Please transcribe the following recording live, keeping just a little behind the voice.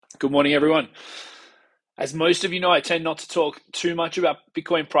Good morning, everyone. As most of you know, I tend not to talk too much about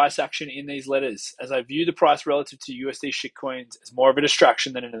Bitcoin price action in these letters, as I view the price relative to USD shitcoins as more of a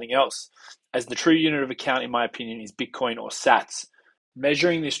distraction than anything else, as the true unit of account, in my opinion, is Bitcoin or sats.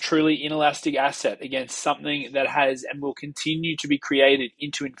 Measuring this truly inelastic asset against something that has and will continue to be created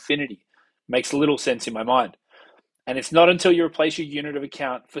into infinity makes little sense in my mind. And it's not until you replace your unit of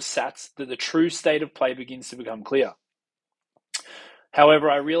account for sats that the true state of play begins to become clear.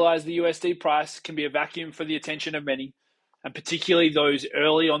 However, I realize the USD price can be a vacuum for the attention of many, and particularly those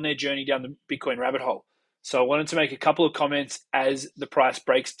early on their journey down the Bitcoin rabbit hole. So I wanted to make a couple of comments as the price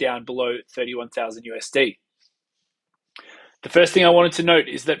breaks down below 31,000 USD. The first thing I wanted to note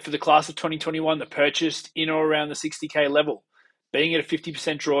is that for the class of 2021 that purchased in or around the 60K level, being at a 50%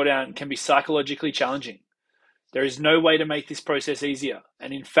 drawdown can be psychologically challenging. There is no way to make this process easier.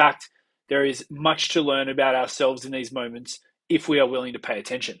 And in fact, there is much to learn about ourselves in these moments if we are willing to pay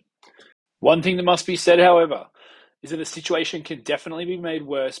attention. One thing that must be said, however, is that the situation can definitely be made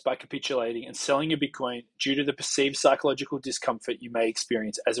worse by capitulating and selling your Bitcoin due to the perceived psychological discomfort you may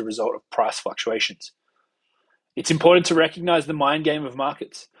experience as a result of price fluctuations. It's important to recognize the mind game of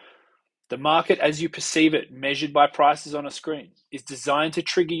markets. The market, as you perceive it, measured by prices on a screen, is designed to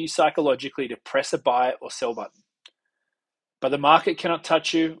trigger you psychologically to press a buy or sell button. But the market cannot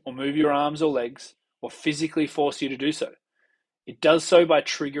touch you or move your arms or legs or physically force you to do so. It does so by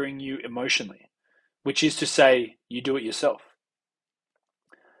triggering you emotionally, which is to say, you do it yourself.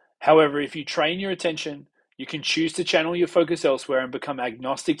 However, if you train your attention, you can choose to channel your focus elsewhere and become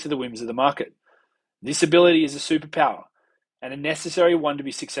agnostic to the whims of the market. This ability is a superpower and a necessary one to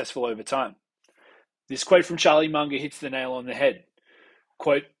be successful over time. This quote from Charlie Munger hits the nail on the head.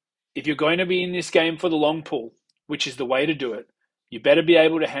 Quote, "If you're going to be in this game for the long pull, which is the way to do it, you better be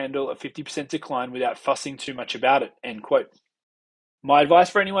able to handle a 50% decline without fussing too much about it." End quote. My advice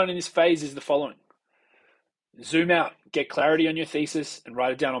for anyone in this phase is the following. Zoom out, get clarity on your thesis, and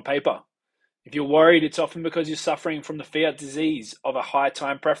write it down on paper. If you're worried, it's often because you're suffering from the fiat disease of a high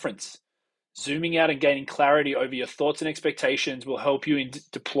time preference. Zooming out and gaining clarity over your thoughts and expectations will help you in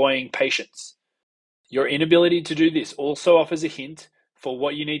deploying patience. Your inability to do this also offers a hint for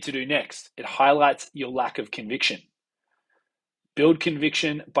what you need to do next. It highlights your lack of conviction. Build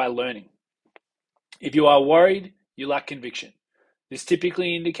conviction by learning. If you are worried, you lack conviction. This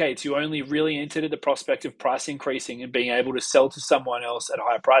typically indicates you only really entered at the prospect of price increasing and being able to sell to someone else at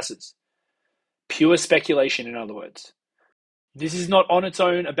higher prices. Pure speculation, in other words. This is not on its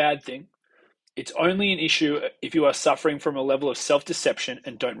own a bad thing. It's only an issue if you are suffering from a level of self-deception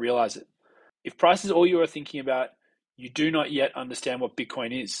and don't realize it. If price is all you are thinking about, you do not yet understand what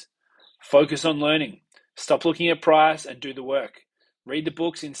Bitcoin is. Focus on learning. Stop looking at price and do the work. Read the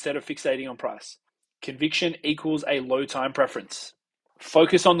books instead of fixating on price. Conviction equals a low time preference.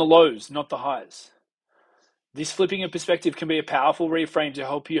 Focus on the lows, not the highs. This flipping of perspective can be a powerful reframe to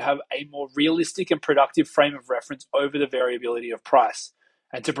help you have a more realistic and productive frame of reference over the variability of price,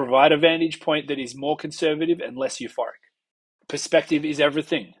 and to provide a vantage point that is more conservative and less euphoric. Perspective is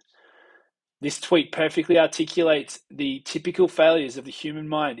everything. This tweet perfectly articulates the typical failures of the human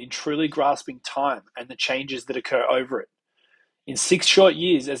mind in truly grasping time and the changes that occur over it. In 6 short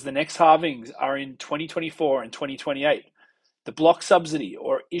years, as the next halvings are in 2024 and 2028, the block subsidy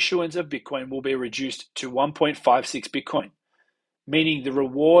or issuance of Bitcoin will be reduced to 1.56 Bitcoin, meaning the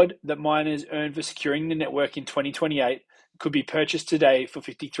reward that miners earn for securing the network in 2028 could be purchased today for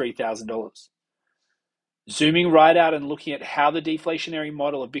 $53,000. Zooming right out and looking at how the deflationary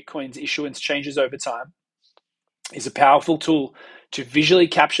model of Bitcoin's issuance changes over time is a powerful tool to visually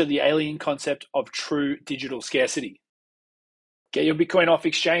capture the alien concept of true digital scarcity. Get your Bitcoin off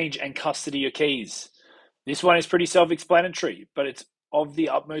exchange and custody your keys. This one is pretty self-explanatory, but it's of the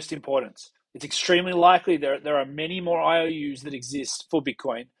utmost importance. It's extremely likely there are many more IOUs that exist for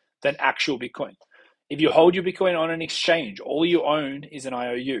Bitcoin than actual Bitcoin. If you hold your Bitcoin on an exchange, all you own is an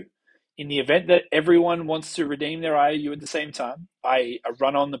IOU. In the event that everyone wants to redeem their IOU at the same time, i.e. a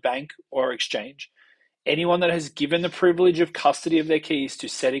run on the bank or exchange, anyone that has given the privilege of custody of their keys to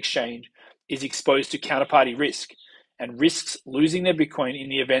said exchange is exposed to counterparty risk and risks losing their Bitcoin in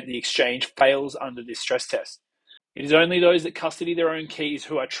the event the exchange fails under this stress test. It is only those that custody their own keys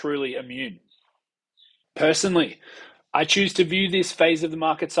who are truly immune. Personally, I choose to view this phase of the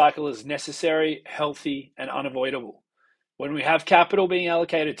market cycle as necessary, healthy, and unavoidable. When we have capital being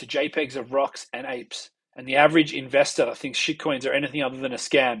allocated to JPEGs of rocks and apes, and the average investor thinks shitcoins are anything other than a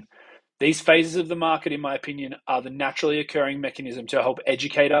scam, these phases of the market, in my opinion, are the naturally occurring mechanism to help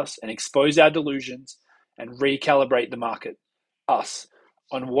educate us and expose our delusions and recalibrate the market, us,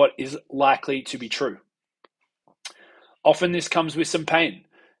 on what is likely to be true. Often this comes with some pain,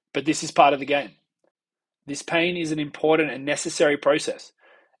 But this is part of the game. This pain is an important and necessary process.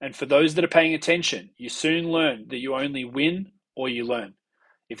 And for those that are paying attention, you soon learn that you only win or you learn.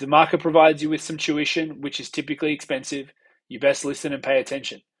 If the market provides you with some tuition, which is typically expensive, you best listen and pay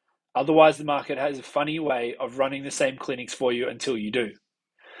attention. Otherwise, the market has a funny way of running the same clinics for you until you do.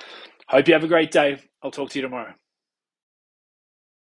 Hope you have a great day. I'll talk to you tomorrow.